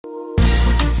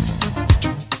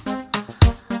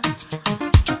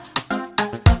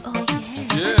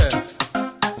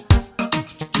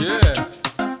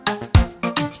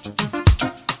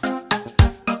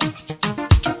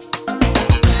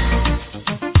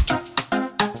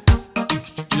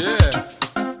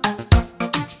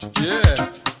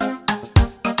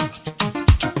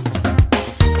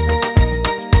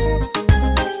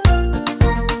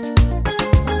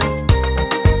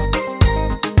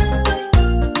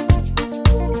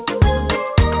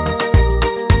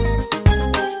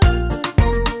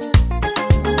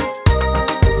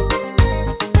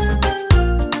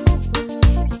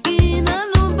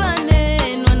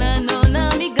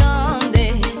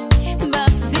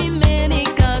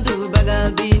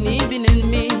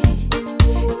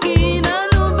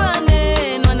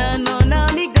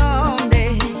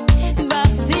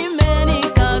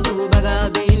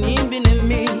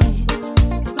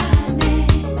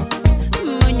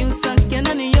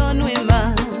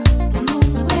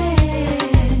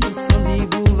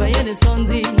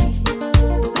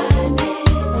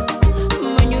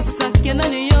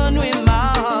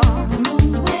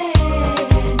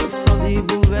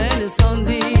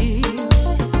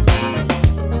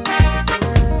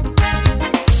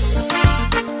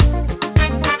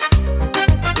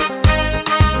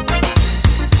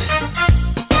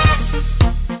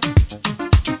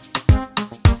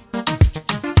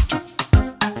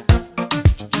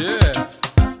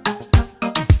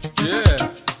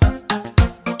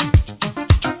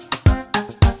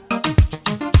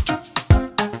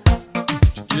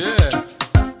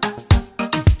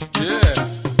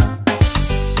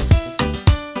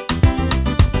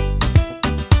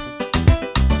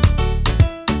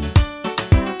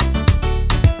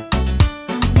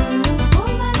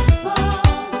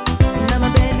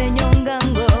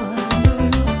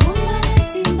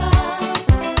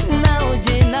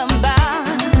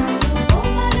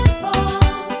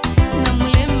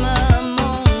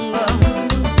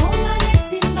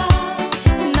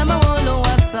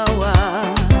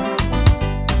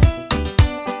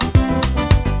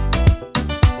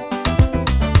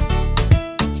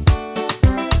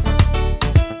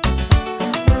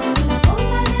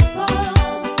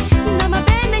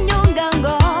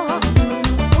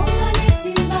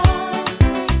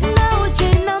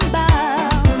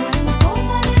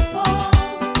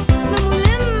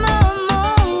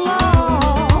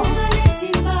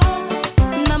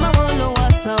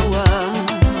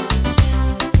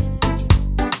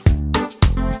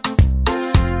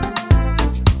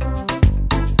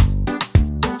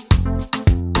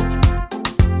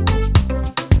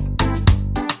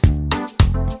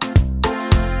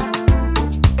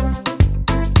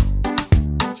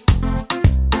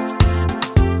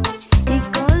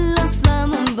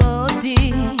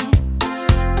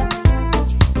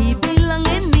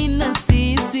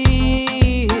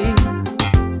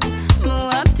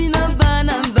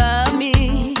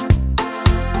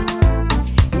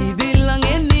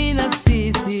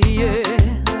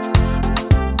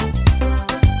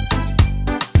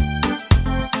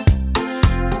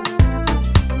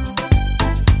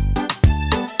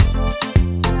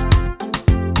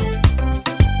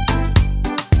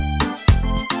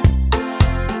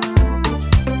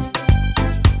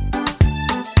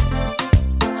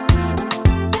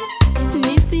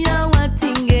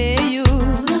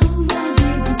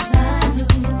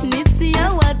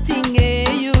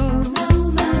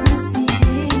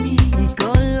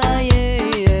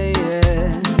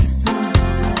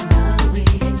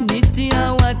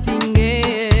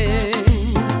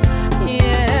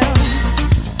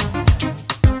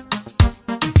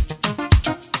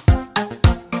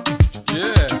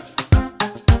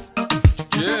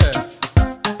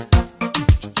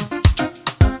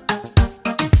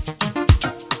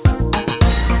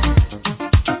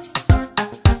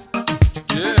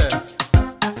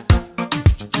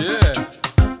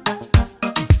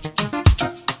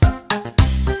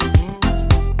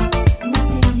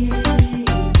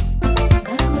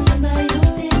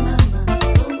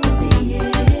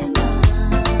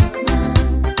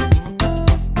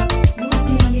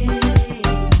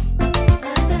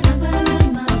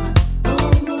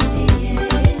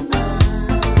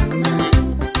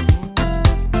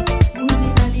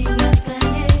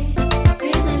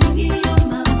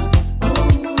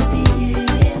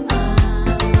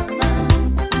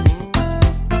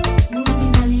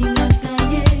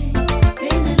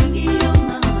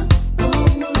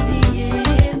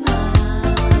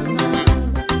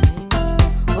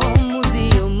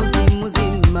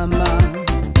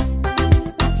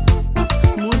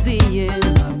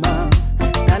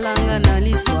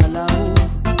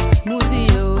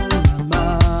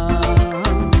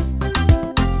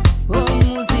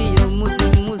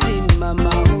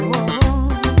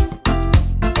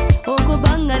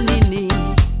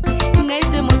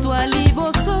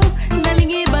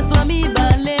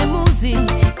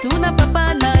na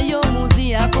papa na yo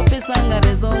muzi akopesanga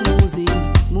rezo muzi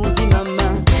muzi mama.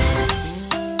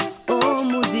 Oh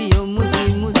muzi yo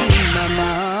muzi muzi mama.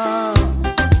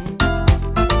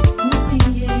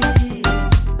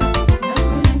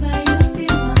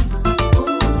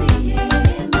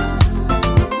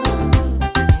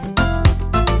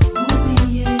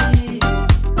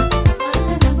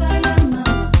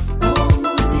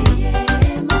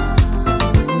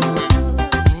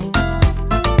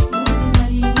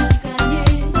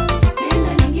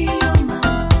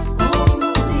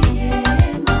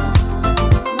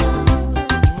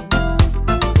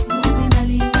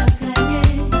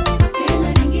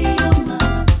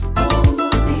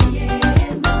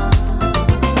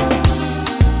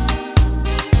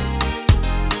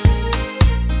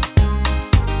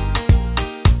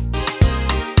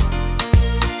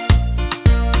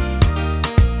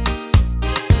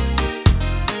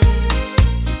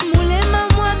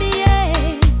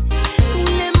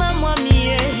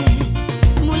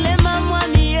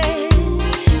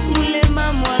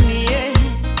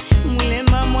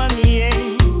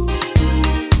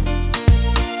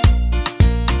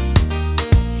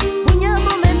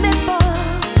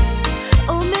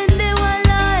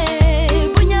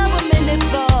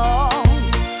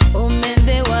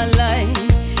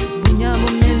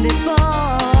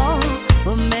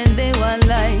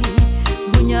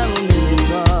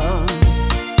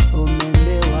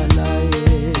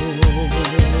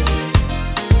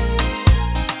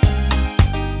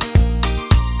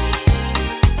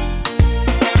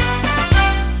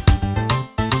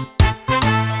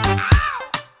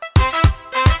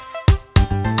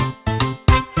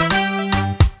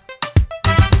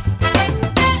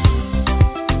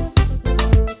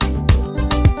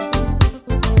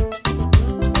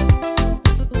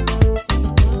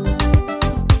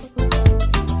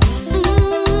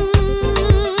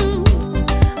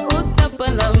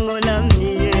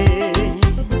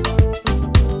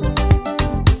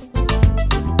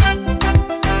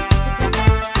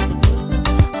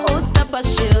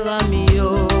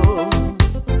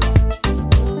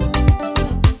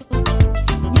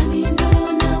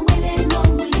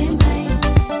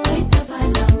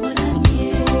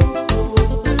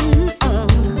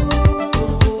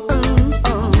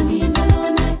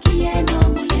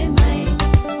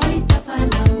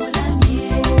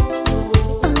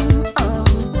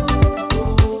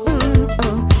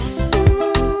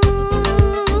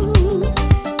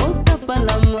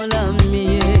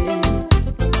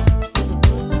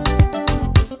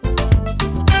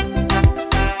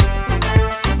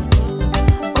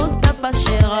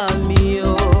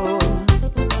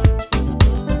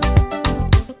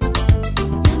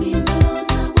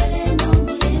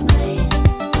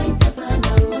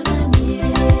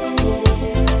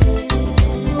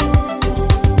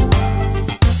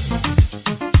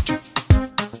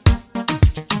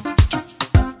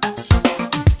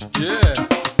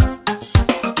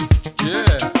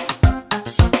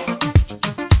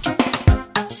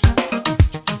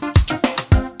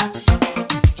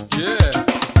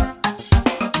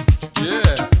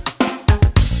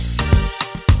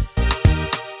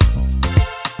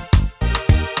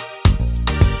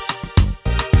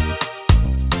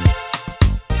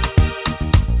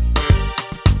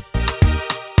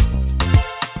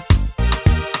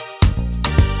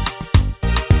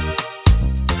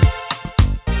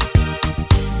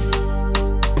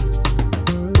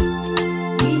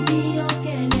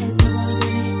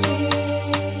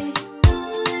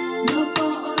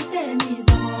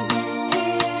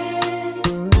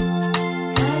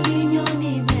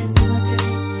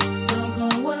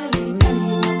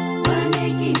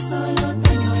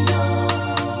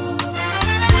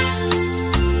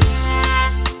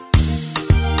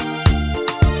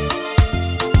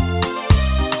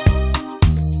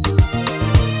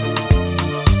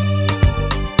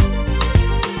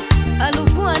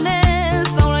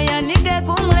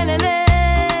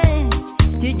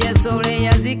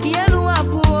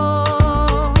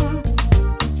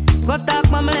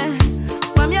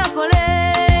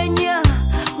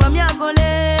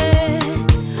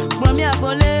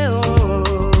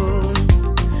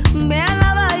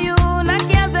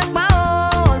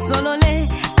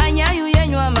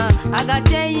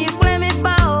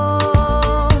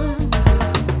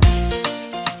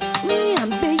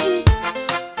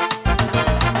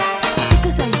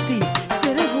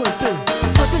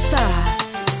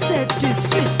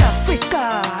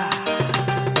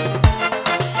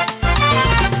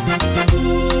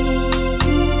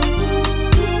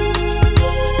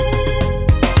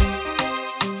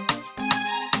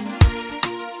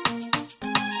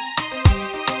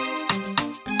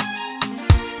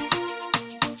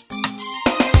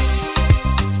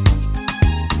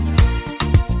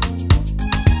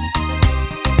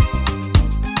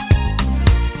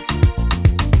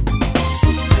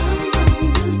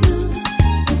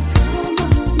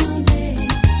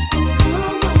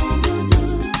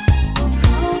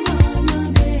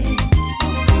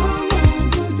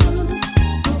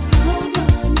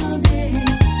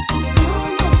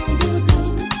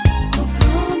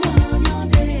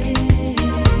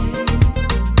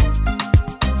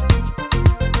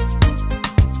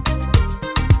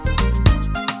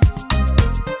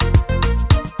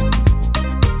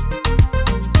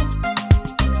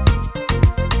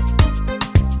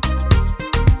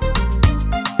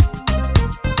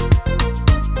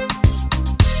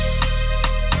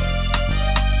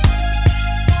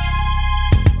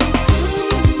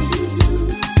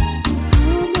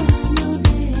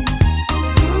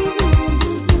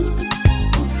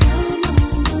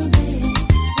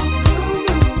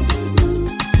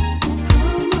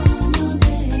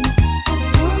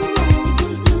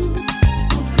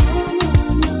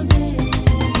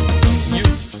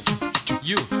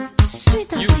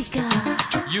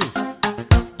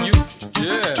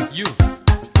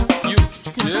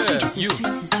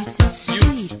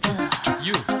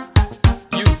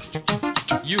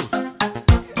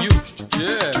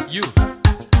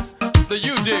 The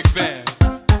U-Dig Band.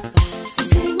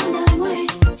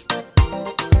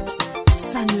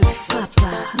 Ça ne va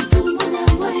pas.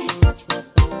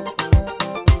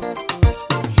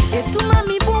 Et tout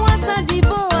mami boa ça dit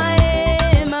boa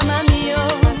mama mio.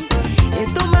 Et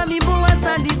tout mami boa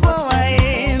ça dit boa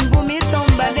mbumi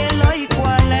tomba de loi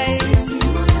kwala.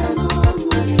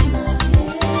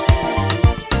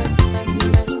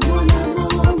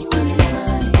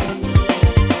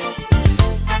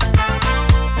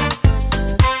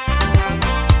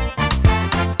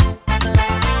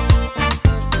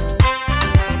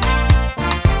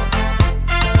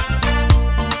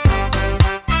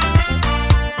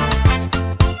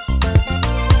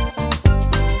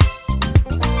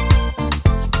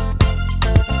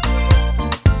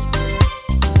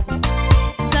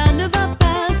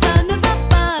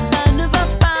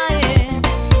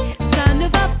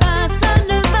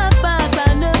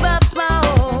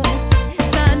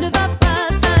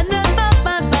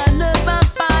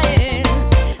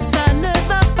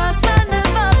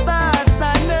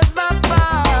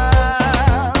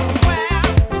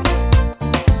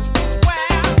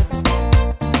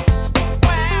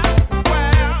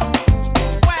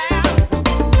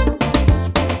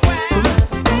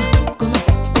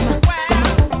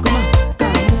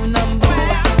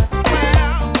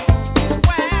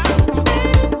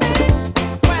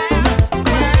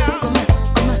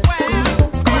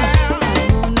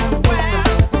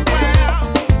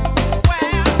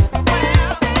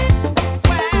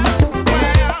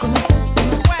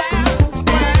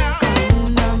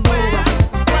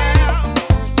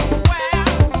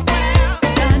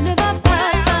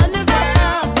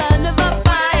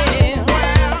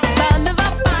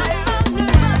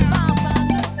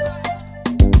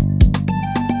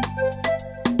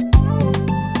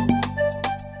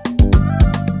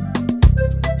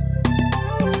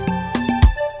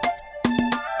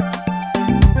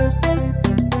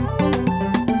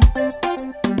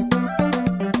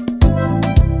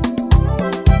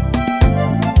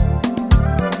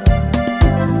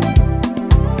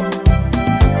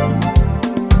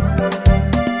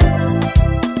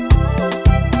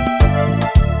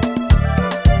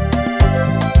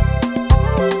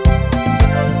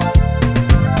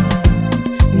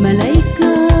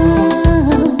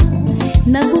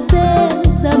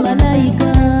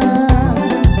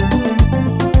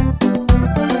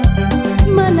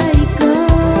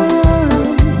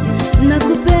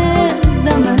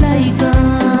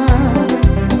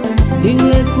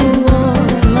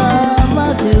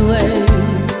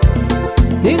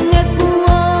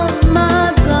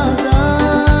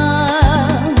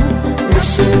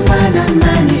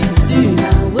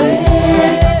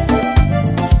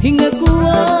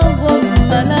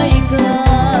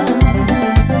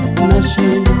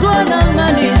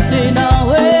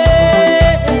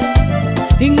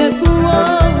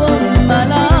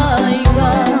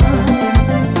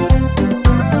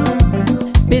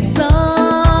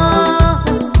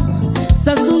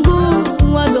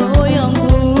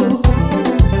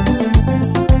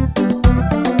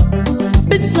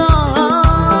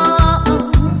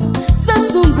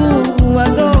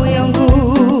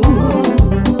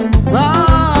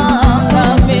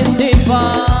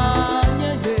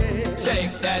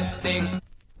 Shake that thing,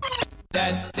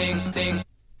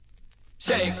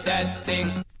 shake that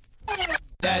thing,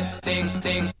 that thing,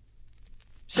 thing.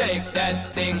 Shake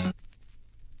that thing,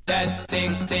 that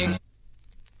thing, thing.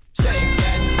 Shake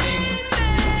that thing,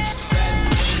 that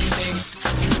thing,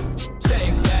 thing.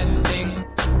 Shake that thing,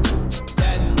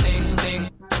 that thing, thing.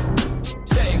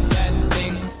 Shake that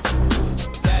thing,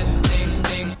 that thing,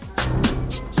 thing.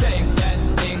 Shake that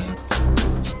thing,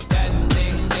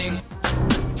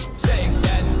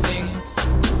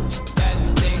 that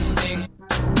thing, thing.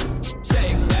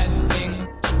 Shake that thing,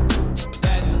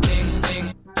 that thing, thing.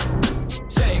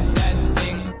 Shake that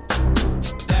thing,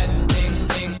 that thing,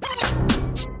 thing.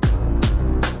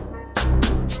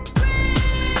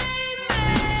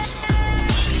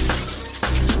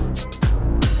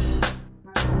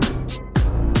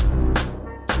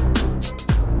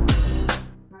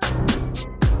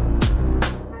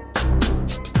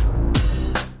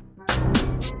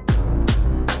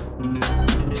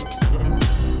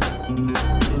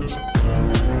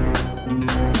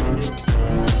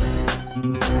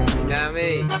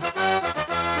 Me.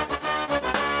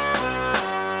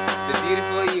 The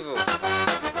beautiful evil.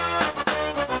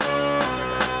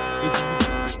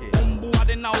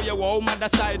 Now you wow, mother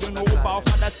side, you know about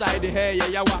father side, hey, yeah,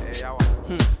 yeah,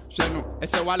 Sheno,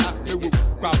 Esewala, Ewu,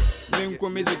 Pap, Minko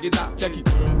Mizigiza, Checky.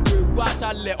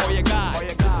 Water le Oyega,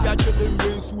 see a children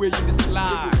being sway in the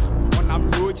slide. On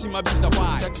I'm roaching my bisa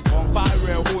why. On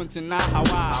fire, haunting now,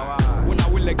 Hawa. When I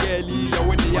will a girlie,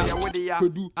 with the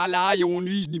could do Allah, you won't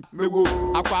read him. Mego,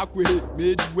 Aquaqua,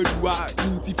 made with what,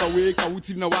 if awake, I would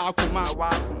see no Wakuma.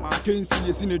 I can't see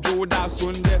us in a Joda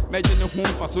Sunday, imagine a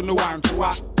home for so no one to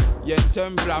walk. Yen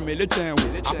Tembra, Militan,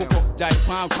 Apoko,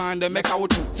 Jai the make out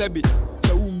to Sebi.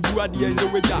 At the end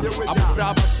of the day, I'm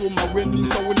proud of so my winning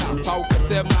so now. Pau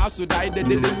Casem, I so died the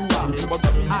day you are. But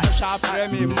I'm sharp,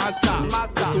 Remy, Massa,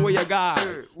 so you got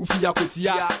Ufia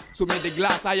Cotia, so made the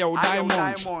glass I owe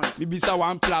diamond. Maybe so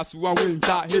 1+1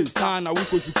 winter, hey, son, I will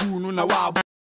go to Kuno.